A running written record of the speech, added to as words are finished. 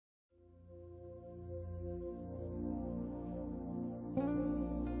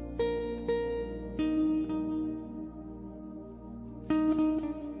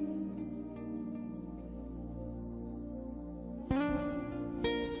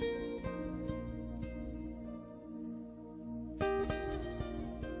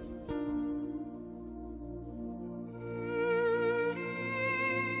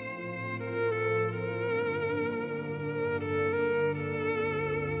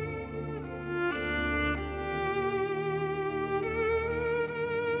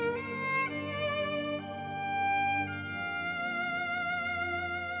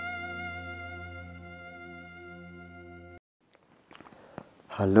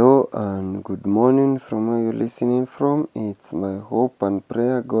Hello and good morning from where you're listening from. It's my hope and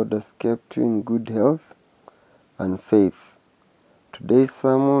prayer God has kept you in good health and faith. Today's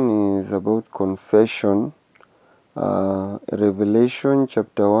sermon is about confession. Revelation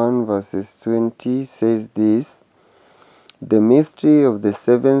chapter 1 verses 20 says this: "The mystery of the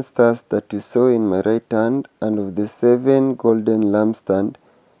 7 stars that you saw in my right hand and of the 7 golden lampstands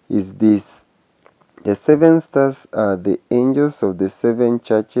is this. The 7 stars are the angels of the 7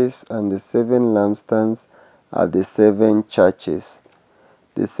 churches, and the 7 lampstands are the 7 churches.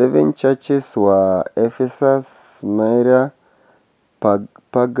 The 7 churches were Ephesus, Smyrna,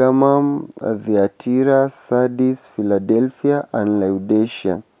 Pergamum, Thyatira, Sardis, Philadelphia, and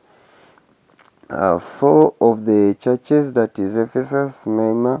Laodicea. 4 of the churches, that is Ephesus,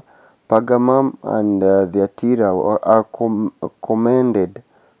 Smyrna, Pergamum, and Thyatira, are commended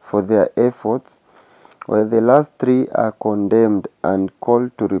for their efforts, while the last 3 are condemned and called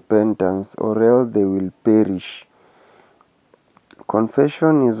to repentance, or else they will perish.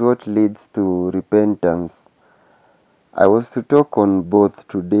 Confession is what leads to repentance. I was to talk on both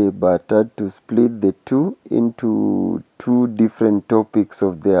today, but had to split the two into 2 different topics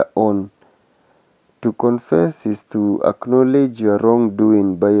of their own. To confess is to acknowledge your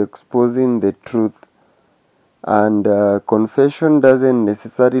wrongdoing by exposing the truth. And confession doesn't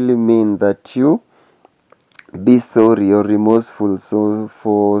necessarily mean that you be sorry or remorseful. So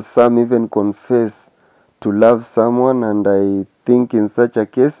for some even confess to love someone, and I think in such a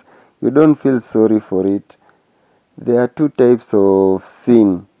case you don't feel sorry for it. There are 2 types of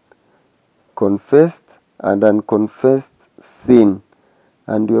sin: confessed and unconfessed sin,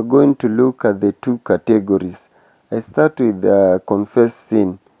 and we are going to look at the 2 categories. I start with confessed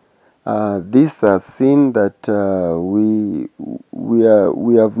sin. These are sin that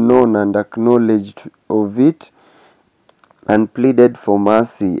we have known and acknowledged of it and pleaded for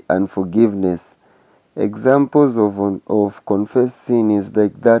mercy and forgiveness. Examples of confessed sin is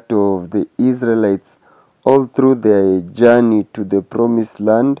like that of the Israelites all through their journey to the promised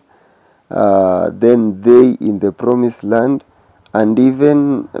land, then they in the promised land, and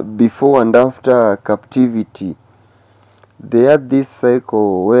even before and after captivity. They had this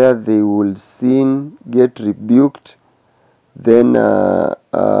cycle where they would sin, get rebuked, then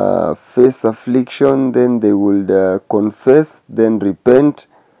face affliction, then they would confess, then repent,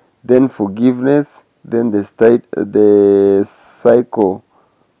 then forgiveness, then the cycle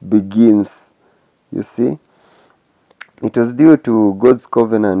begins. You see, it was due to God's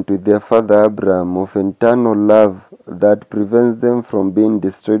covenant with their father Abraham of eternal love that prevents them from being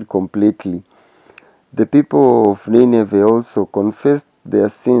destroyed completely. The people of Nineveh also confessed their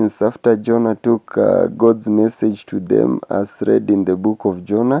sins after Jonah took God's message to them, as read in the book of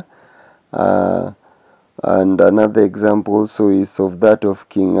Jonah. And another example also is of that of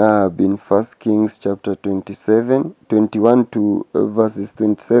King Ahab in 1 Kings chapter 21 to verses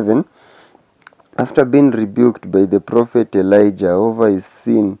 27. After being rebuked by the prophet Elijah over his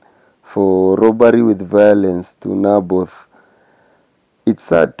sin for robbery with violence to Naboth. It's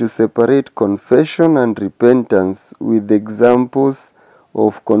hard to separate confession and repentance with examples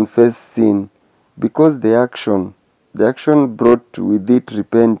of confessed sin, because the action brought with it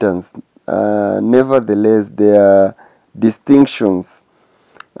repentance. Nevertheless, there are distinctions,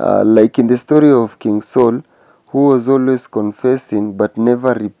 like in the story of King Saul, who was always confessing but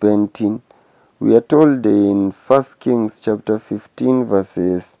never repenting. We are told in 1 Kings chapter 15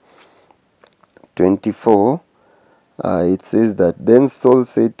 verses 24, it says that, "Then Saul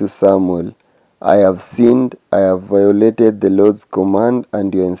said to Samuel, I have sinned, I have violated the Lord's command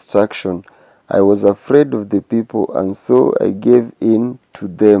and your instruction. I was afraid of the people, and so I gave in to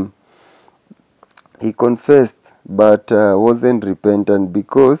them." He confessed, but wasn't repentant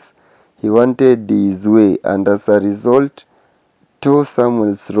because he wanted his way, and as a result tore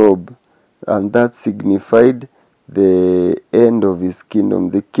Samuel's robe, and that signified the end of his kingdom.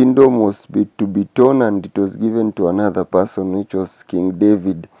 The kingdom was to be torn, and it was given to another person, which was King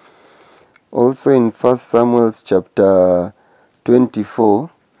David. Also in 1 Samuel chapter 24,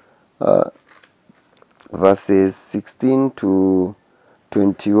 verses 16 to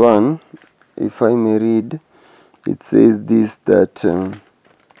 21, if I may read, it says this, that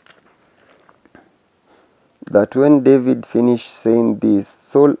when David finished saying this,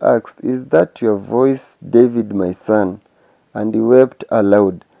 Saul asked, "Is that your voice, David, my son?" And he wept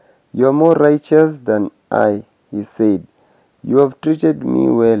aloud. "You are more righteous than I," he said. "You have treated me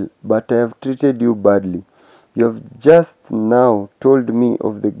well, but I have treated you badly. You have just now told me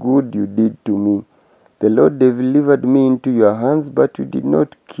of the good you did to me. The Lord delivered me into your hands, but you did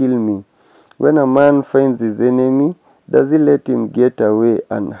not kill me. When a man finds his enemy, Does he let him get away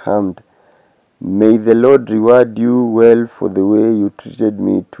unharmed? May the Lord reward you well for the way you treated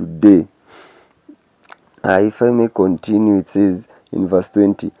me today. If I may continue, it says in verse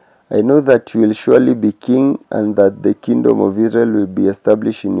 20, I know that you will surely be king, and that the kingdom of Israel will be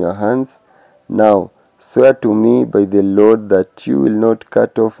established in your hands. Now, swear to me by the Lord that you will not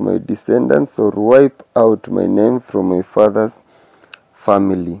cut off my descendants or wipe out my name from my father's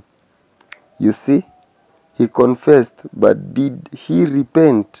family. You see, he confessed, but did he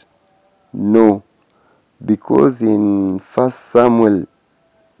repent? No, because in 1 Samuel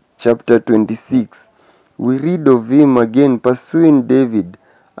chapter 26, we read of him again pursuing David,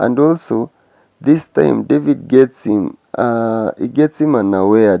 and also this time David gets him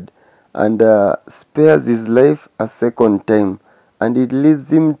unawared, and spares his life a second time, and it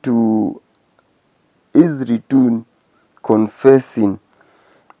leads him to his return confessing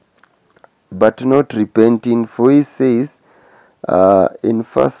but not repenting. For he says in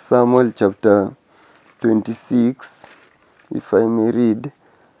 1 Samuel chapter 26, if I may read,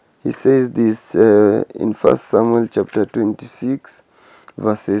 he says this in 1 Samuel chapter 26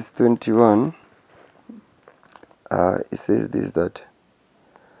 verses 21. He says this, that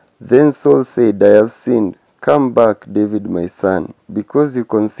then Saul said, I have sinned. Come back, David my son. Because you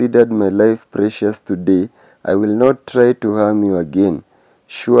considered my life precious today, I will not try to harm you again.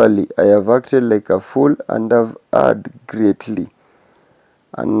 Surely I have acted like a fool and have erred greatly.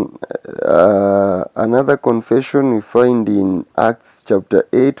 And another confession we find in Acts chapter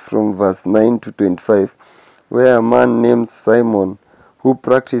 8 from verse 9 to 25, where a man named Simon, who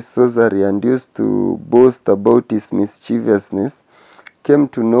practiced sorcery and used to boast about his mischievousness, came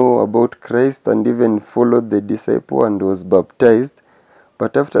to know about Christ and even followed the disciple and was baptized.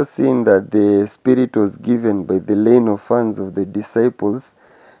 But after seeing that the Spirit was given by the laying of hands of the disciples,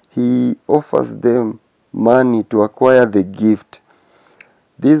 he offers them money to acquire the gift.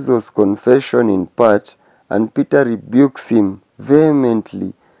 This was confession in part, and Peter rebukes him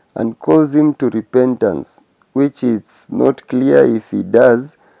vehemently and calls him to repentance, which is not clear if he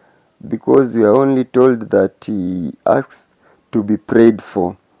does, because we are only told that he asks to be prayed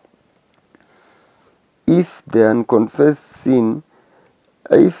for. If the unconfessed sin,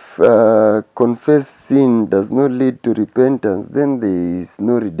 if confessed sin does not lead to repentance, then there is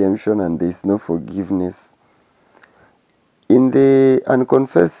no redemption and there is no forgiveness. In the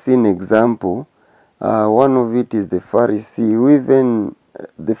unconfessed sin example, one of it is the Pharisees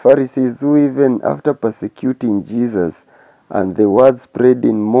who even after persecuting Jesus and the word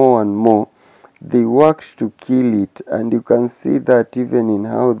spreading more and more, they worked to kill it. And you can see that even in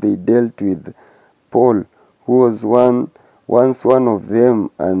how they dealt with Paul, who was once one of them,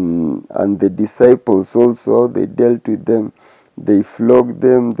 and the disciples also, they dealt with them. They flogged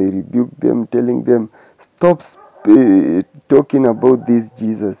them, they rebuked them, telling them, stop talking about this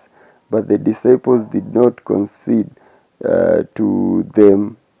Jesus. But the disciples did not concede to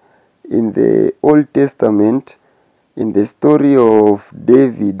them. In the Old Testament, in the story of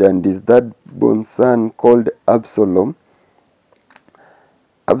David and his third-born son called Absalom,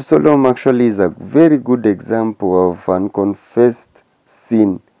 Absalom actually is a very good example of unconfessed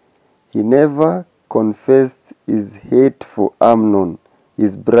sin. He never confessed his hate for Amnon,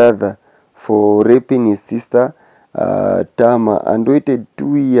 his brother, for raping his sister Tamar, and waited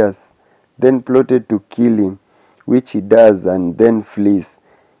 2 years, then plotted to kill him, which he does, and then flees.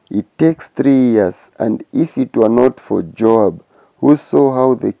 It takes 3 years, and if it were not for Joab, who saw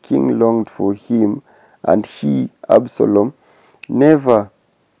how the king longed for him, and he, Absalom, never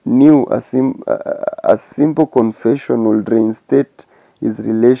knew a simple confession would reinstate his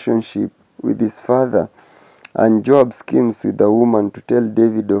relationship with his father. And Joab schemes with a woman to tell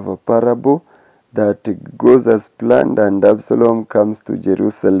David of a parable that goes as planned, and Absalom comes to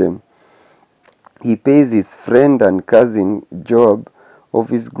Jerusalem. He pays his friend and cousin Joab of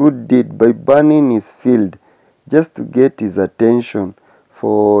his good deed by burning his field, just to get his attention,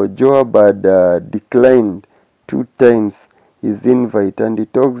 for Joab had declined 2 times his invite, and he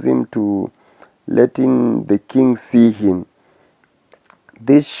talks him to letting the king see him.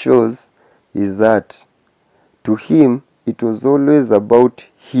 This shows his heart. To him, it was always about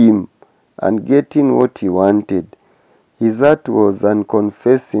him and getting what he wanted. His heart was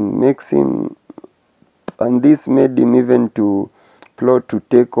unconfessing, and this made him even to plot to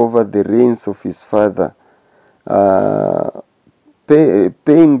take over the reins of his father,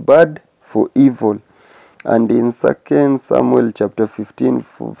 paying bad for evil. And in 2 Samuel chapter 15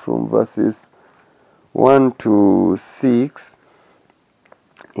 from verses 1 to 6,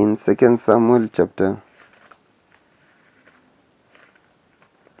 in 2 Samuel chapter,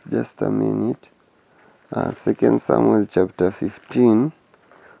 just a minute, 2 Samuel chapter 15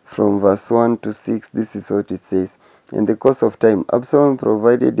 from verse 1 to 6. This is what it says. In the course of time, Absalom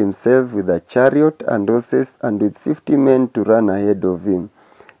provided himself with a chariot and horses and with 50 men to run ahead of him.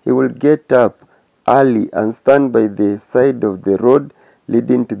 He would get up early and stand by the side of the road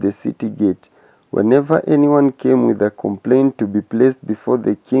leading to the city gate. Whenever anyone came with a complaint to be placed before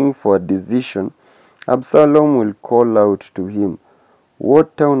the king for a decision, Absalom will call out to him,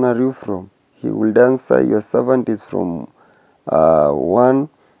 "What town are you from?" He would answer, "Your servant is from one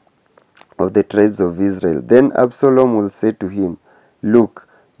of the tribes of Israel." Then Absalom will say to him, "Look,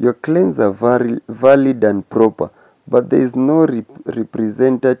 your claims are valid and proper, but there is no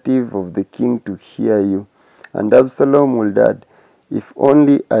representative of the king to hear you." And Absalom will add, "If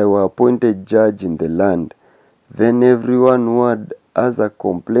only I were appointed judge in the land. Then everyone who has a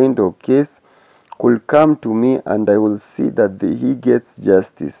complaint or case could come to me, and I will see that he gets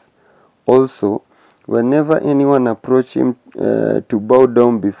justice." Also, whenever anyone approached him to bow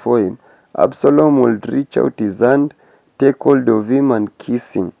down before him, Absalom would reach out his hand, take hold of him, and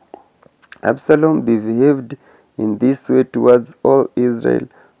kiss him. Absalom behaved in this way towards all Israel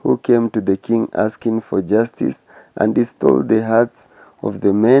who came to the king asking for justice, and he stole the hearts of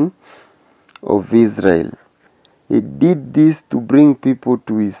the men of Israel. He did this to bring people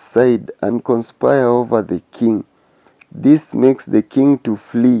to his side and conspire over the king. This makes the king to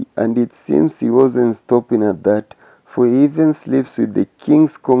flee, and it seems he wasn't stopping at that, for he even sleeps with the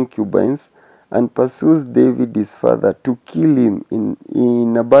king's concubines and pursues David his father to kill him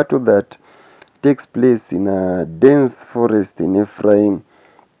in a battle that takes place in a dense forest in Ephraim.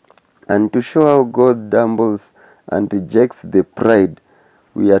 And to show how God humbles and rejects the pride,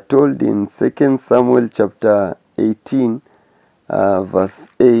 we are told in 2 Samuel chapter 18 verse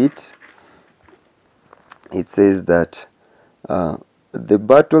 8, it says that the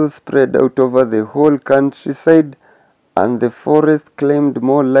battle spread out over the whole countryside, and the forest claimed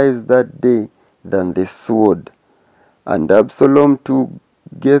more lives that day than the sword. And Absalom too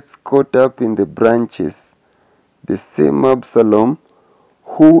gets caught up in the branches. The same Absalom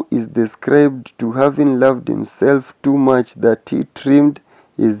who is described to having loved himself too much that he trimmed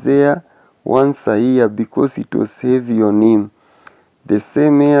his hair once a year because it was heavy on him. The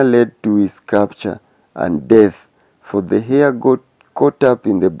same hair led to his capture and death, for the hair got caught up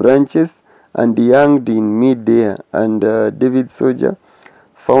in the branches and he hanged in mid-air, and David's soldier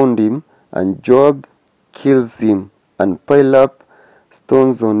found him, and Joab kills him and pile up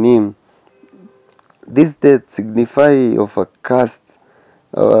stones on him. This death signifies of a cursed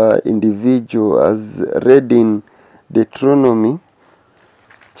individual, as read in Deuteronomy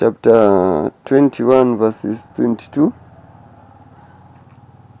chapter 21 verses 22.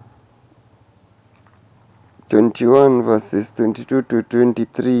 21 verses 22 to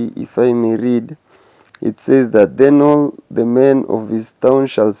 23, if I may read. It says that, "Then all the men of his town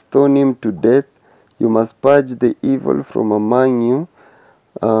shall stone him to death. You must purge the evil from among you."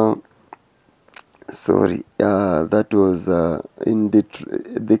 That was in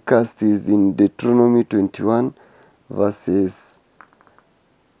the cast is in Deuteronomy 21 verses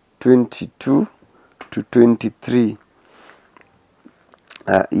 22 to 23.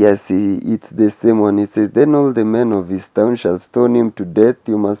 Yes, it's the same one. It says, "Then all the men of his town shall stone him to death.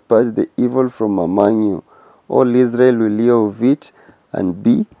 You must purge the evil from among you. All Israel will hear of it and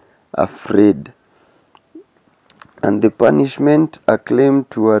be afraid." And the punishment acclaimed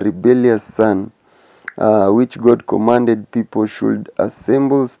to a rebellious son, which God commanded people should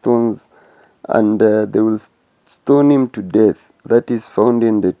assemble stones, and they will stone him to death. That is found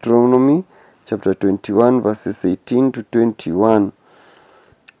in Deuteronomy chapter 21 verses 18 to 21.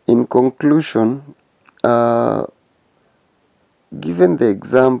 In conclusion, given the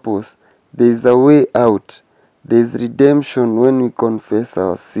examples, there is a way out. There is redemption when we confess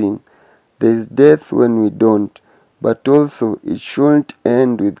our sin. There is death when we don't. But also, it shouldn't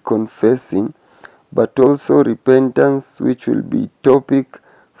end with confessing, but also repentance, which will be topic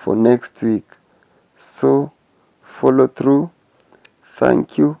for next week. So, follow through.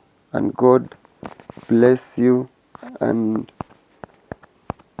 Thank you, and God bless you. And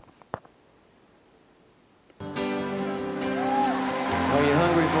are you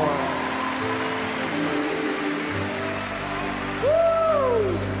hungry for him?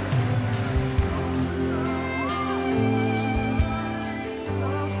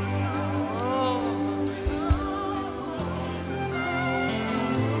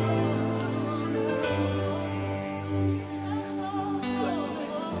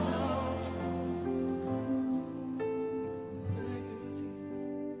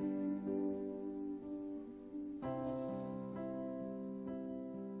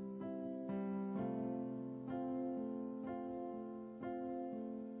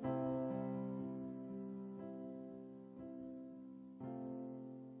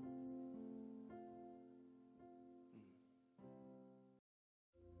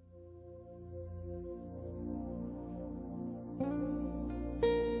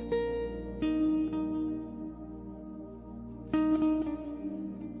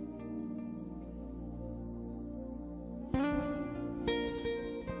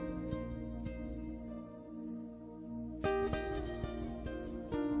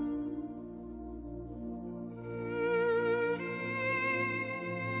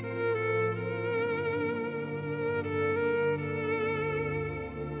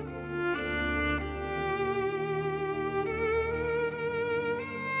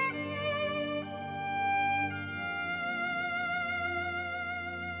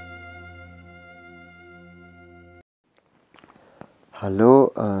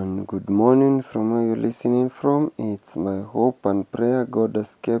 Hello and good morning from where you're listening from. It's my hope and prayer God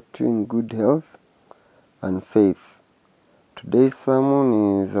has kept you in good health and faith. Today's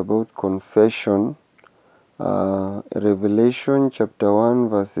sermon is about confession. Revelation chapter 1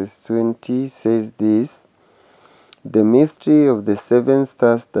 verses 20 says this: "The mystery of the 7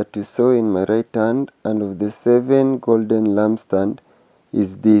 stars that you saw in my right hand and of the 7 golden lampstands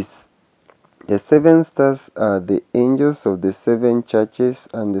is this. The 7 stars are the angels of the 7 churches,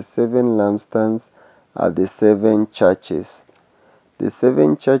 and the 7 lampstands are the 7 churches." The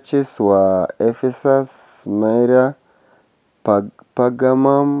 7 churches were Ephesus, Smyrna,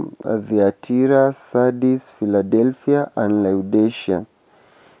 Pergamum, Thyatira, Sardis, Philadelphia, and Laodicea.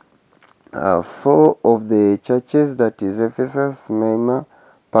 4 of the churches, that is Ephesus, Smyrna,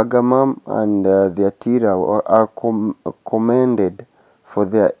 Pergamum, and Thyatira, are commended for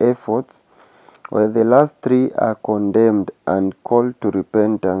their efforts, while the last 3 are condemned and called to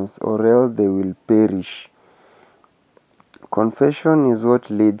repentance, or else they will perish. Confession is what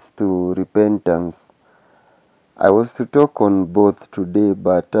leads to repentance. I was to talk on both today,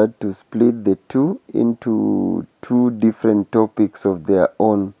 but had to split the two into 2 different topics of their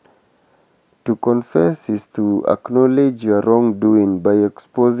own. To confess is to acknowledge your wrongdoing by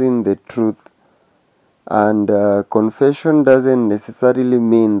exposing the truth, and confession doesn't necessarily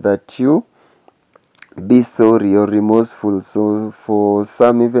mean that you be sorry or remorseful. So for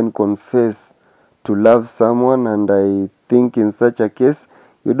some even confess to love someone, and I think in such a case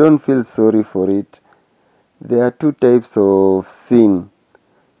you don't feel sorry for it. There are 2 types of sin: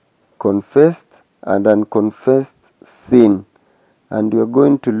 confessed and unconfessed sin, and we are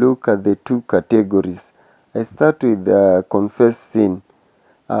going to look at the 2 categories. I start with confessed sin.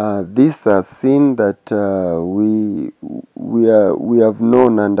 These are sin that we have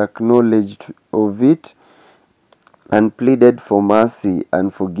known and acknowledged of it and pleaded for mercy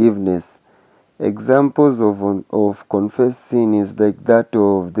and forgiveness. Examples of confessed sin is like that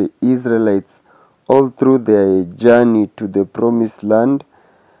of the Israelites all through their journey to the promised land,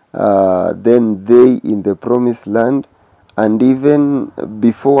 then they in the promised land, and even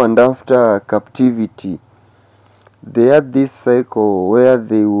before and after captivity. They had this cycle where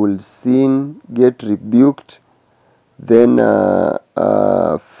they would sin, get rebuked, then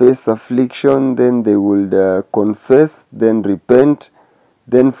face affliction, then they would confess, then repent,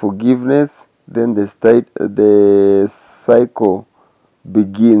 then forgiveness, then the cycle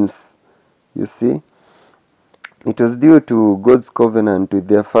begins. You see, it was due to God's covenant with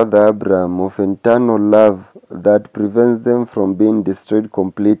their father Abraham of eternal love that prevents them from being destroyed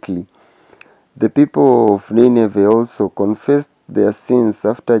completely. The people of Nineveh also confessed their sins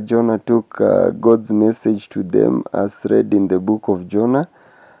after Jonah took God's message to them, as read in the book of Jonah.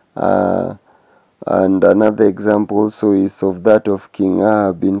 And another example also is of that of King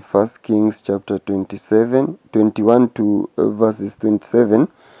Ahab in 1 Kings chapter 21 to verses 27.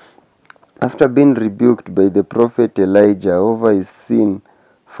 After being rebuked by the prophet Elijah over his sin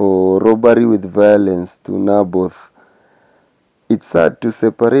for robbery with violence to Naboth. It's hard to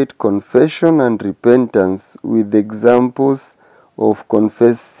separate confession and repentance with examples of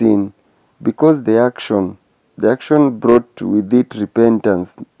confessed sin, because the action brought with it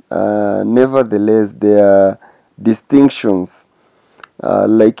repentance. Nevertheless, there are distinctions.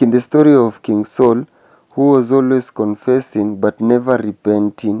 Like in the story of King Saul, who was always confessing but never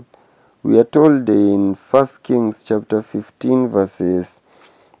repenting. We are told in 1 Kings chapter 15 verses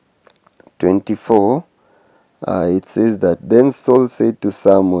 24, it says that, "Then Saul said to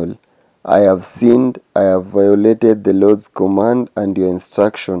Samuel, I have sinned, I have violated the Lord's command and your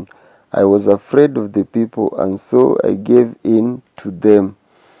instruction. I was afraid of the people, and so I gave in to them."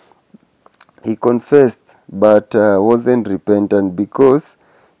 He confessed, but wasn't repentant because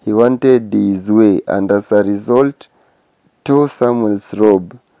he wanted his way, and as a result tore Samuel's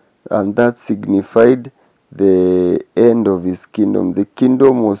robe, and that signified the end of his kingdom. The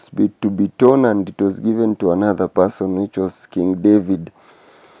kingdom was to be torn, and it was given to another person, which was King David.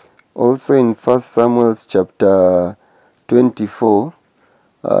 Also in 1 Samuel chapter 24,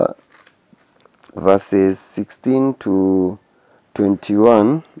 verses 16 to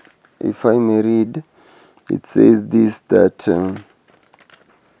 21, if I may read, it says this,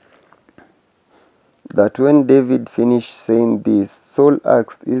 that when David finished saying this, Saul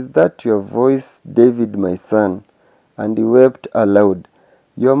asked, "Is that your voice, David, my son?" And he wept aloud.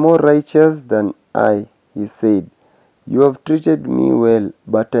 "You are more righteous than I," he said. "You have treated me well,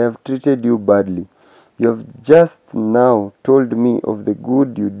 but I have treated you badly. You have just now told me of the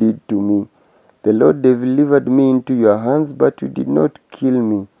good you did to me. The Lord delivered me into your hands, but you did not kill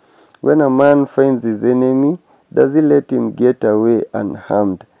me. When a man finds his enemy, Does he let him get away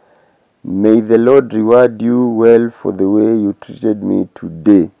unharmed? May the Lord reward you well for the way you treated me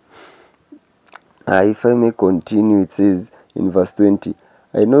today. If I may continue, it says in verse 20,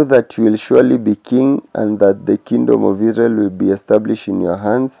 I know that you will surely be king, and that the kingdom of Israel will be established in your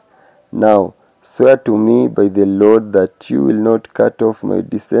hands. Now, swear to me by the Lord that you will not cut off my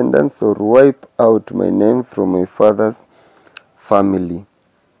descendants or wipe out my name from my father's family.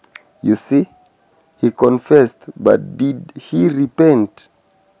 You see, he confessed, but did he repent?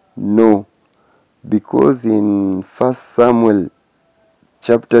 No, because in 1 Samuel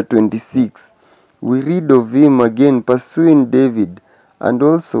chapter 26, we read of him again pursuing David, and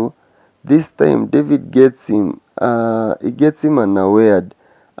also this time David gets him unawared,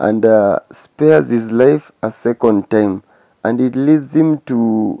 and spares his life a second time, and it leads him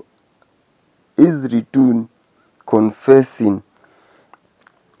to his return, confessing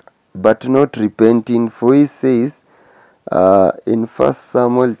but not repenting. For he says in 1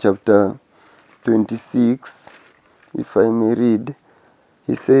 Samuel chapter 26, if I may read,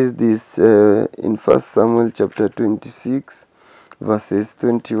 he says this in 1 Samuel chapter 26 verses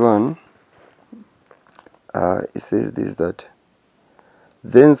 21. He says this, that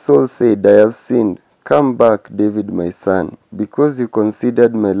then Saul said, I have sinned. Come back, David my son. Because you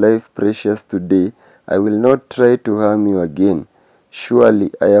considered my life precious today, I will not try to harm you again.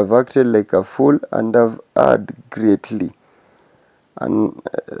 Surely I have acted like a fool and have erred greatly. And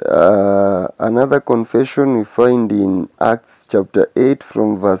another confession we find in Acts chapter 8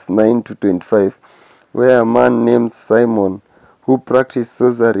 from verse 9 to 25, where a man named Simon, who practiced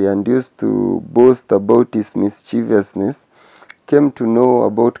sorcery and used to boast about his mischievousness, came to know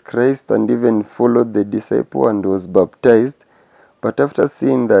about Christ and even followed the disciple and was baptized. But after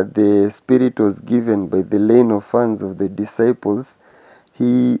seeing that the Spirit was given by the laying of hands of the disciples,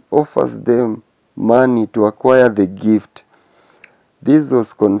 he offers them money to acquire the gift. This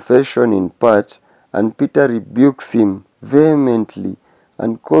was confession in part, and Peter rebukes him vehemently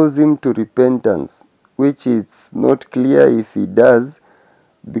and calls him to repentance, which it's not clear if he does,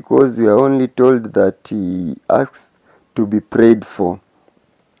 because we are only told that he asks to be prayed for.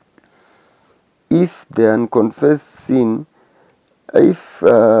 If the unconfessed sin,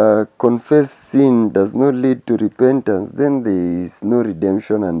 confessed sin does not lead to repentance, then there is no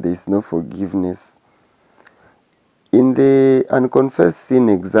redemption and there is no forgiveness. In the unconfessed sin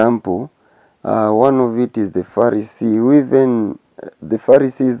example, one of it is the Pharisees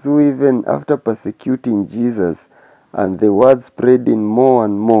who even after persecuting Jesus and the word spreading more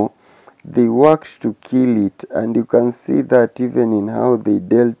and more, they worked to kill it. And you can see that even in how they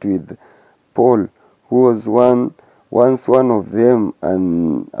dealt with Paul, who was once one of them,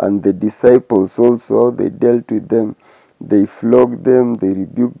 and the disciples also, they dealt with them. They flogged them, they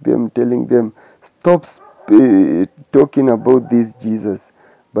rebuked them, telling them, stop talking about this Jesus.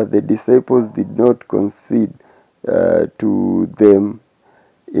 But the disciples did not concede to them.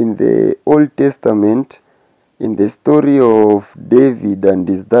 In the Old Testament, in the story of David and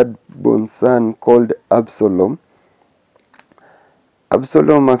his third-born son called Absalom,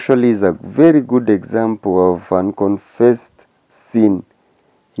 Absalom actually is a very good example of unconfessed sin.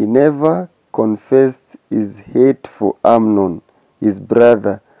 He never confessed his hate for Amnon, his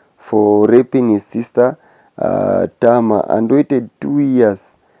brother, for raping his sister Tamar, and waited 2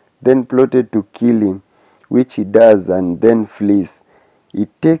 years, then plotted to kill him, which he does and then flees. It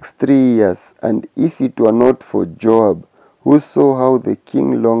takes 3 years, and if it were not for Joab, who saw how the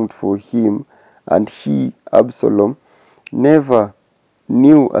king longed for him, and he, Absalom, never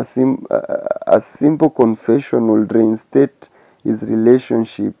knew a simple confession would reinstate his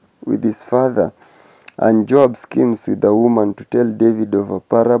relationship with his father. And Joab schemes with a woman to tell David of a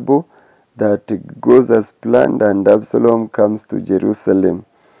parable that goes as planned, and Absalom comes to Jerusalem.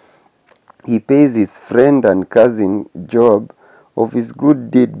 He pays his friend and cousin Joab of his good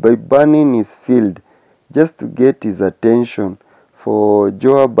deed by burning his field, just to get his attention, for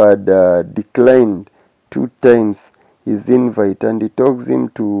Joab had declined 2 times his invite, and he talks him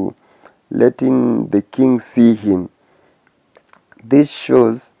to letting the king see him. This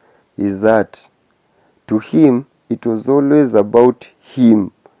shows his heart. To him, it was always about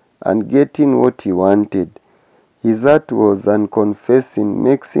him and getting what he wanted. His heart was unconfessing,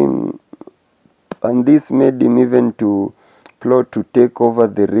 and this made him even to plot to take over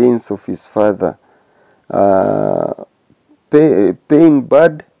the reins of his father, paying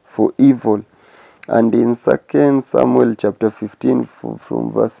bad for evil. And in 2 Samuel chapter 15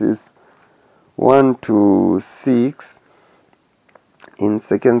 from verses 1 to 6, in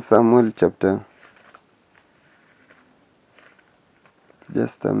 2 Samuel chapter,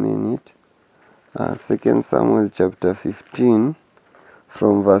 just a minute, 2 Samuel chapter 15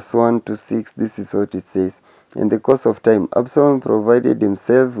 from verse 1 to 6. This is what it says. In the course of time, Absalom provided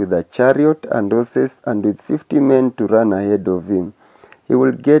himself with a chariot and horses and with 50 men to run ahead of him. He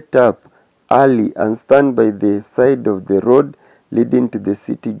would get up early and stand by the side of the road leading to the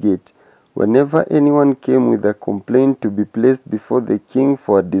city gate. Whenever anyone came with a complaint to be placed before the king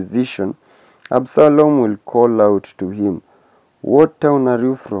for a decision, Absalom will call out to him, "What town are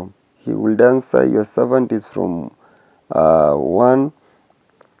you from?" He would answer, "Your servant is from one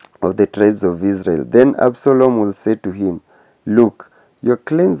of the tribes of Israel." Then Absalom will say to him, "Look, your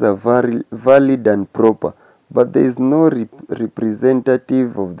claims are valid and proper, but there is no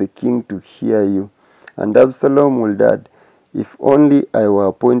representative of the king to hear you." And Absalom will add, "If only I were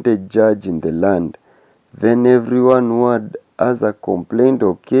appointed judge in the land. Then everyone who has a complaint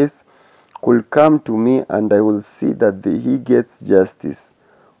or case could come to me, and I will see that he gets justice."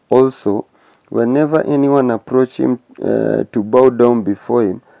 Also, whenever anyone approached him to bow down before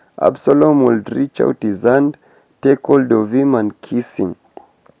him, Absalom would reach out his hand, take hold of him, and kiss him.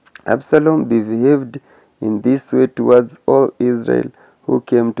 Absalom behaved in this way towards all Israel who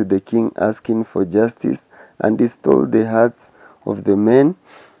came to the king asking for justice, and he stole the hearts of the men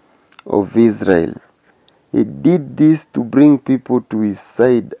of Israel. He did this to bring people to his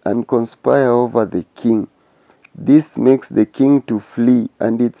side and conspire over the king. This makes the king to flee,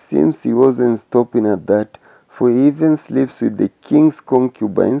 and it seems he wasn't stopping at that, for he even sleeps with the king's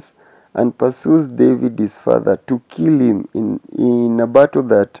concubines and pursues David his father to kill him in a battle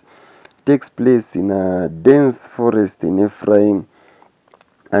that takes place in a dense forest in Ephraim.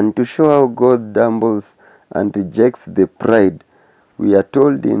 And to show how God humbles and rejects the pride, we are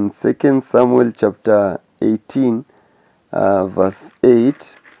told in 2 Samuel chapter 18 verse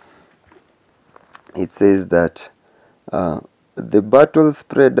 8, it says that the battle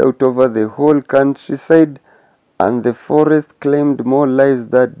spread out over the whole countryside, and the forest claimed more lives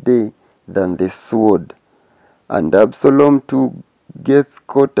that day than the sword. And Absalom too gets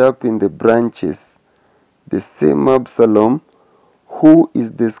caught up in the branches. The same Absalom who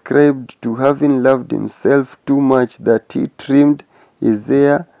is described to having loved himself too much that he trimmed his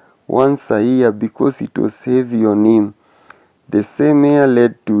hair once a year because it was heavy on him. The same hair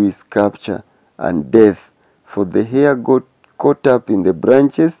led to his capture and death, for the hair got caught up in the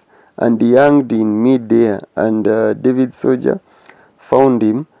branches and he hanged in mid-air, and David's soldier found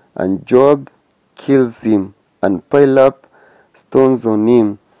him, and Joab kills him and pile up stones on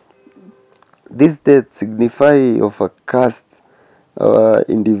him. This death signifies of a cursed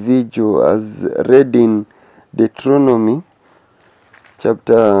individual, as read in Deuteronomy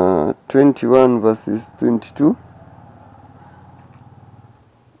chapter 21 verses 22.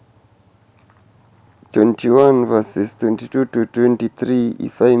 21 verses 22 to 23,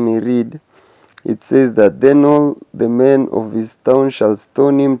 if I may read. It says that, "Then all the men of his town shall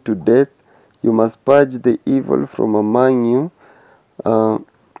stone him to death. You must purge the evil from among you."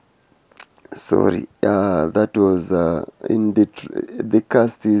 That was in the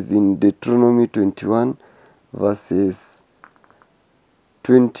cast is in Deuteronomy 21 verses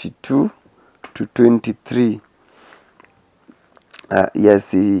 22 to 23.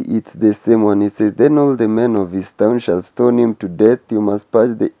 Yes, it's the same one. It says, "Then all the men of his town shall stone him to death. You must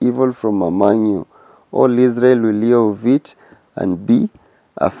purge the evil from among you. All Israel will hear of it and be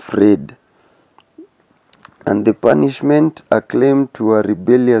afraid." And the punishment acclaimed to a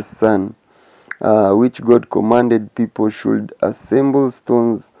rebellious son, which God commanded people should assemble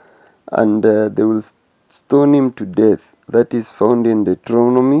stones, and they will stone him to death. That is found in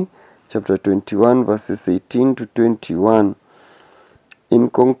Deuteronomy chapter 21 verses 18 to 21. In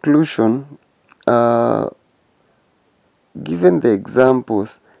conclusion, given the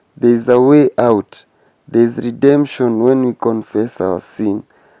examples, there is a way out. There is redemption when we confess our sin.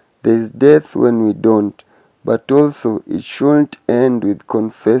 There is death when we don't. But also, it shouldn't end with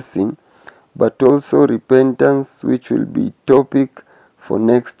confessing, but also repentance, which will be topic for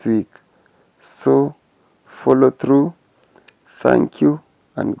next week. So, follow through. Thank you,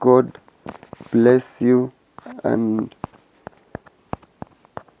 and God bless you, and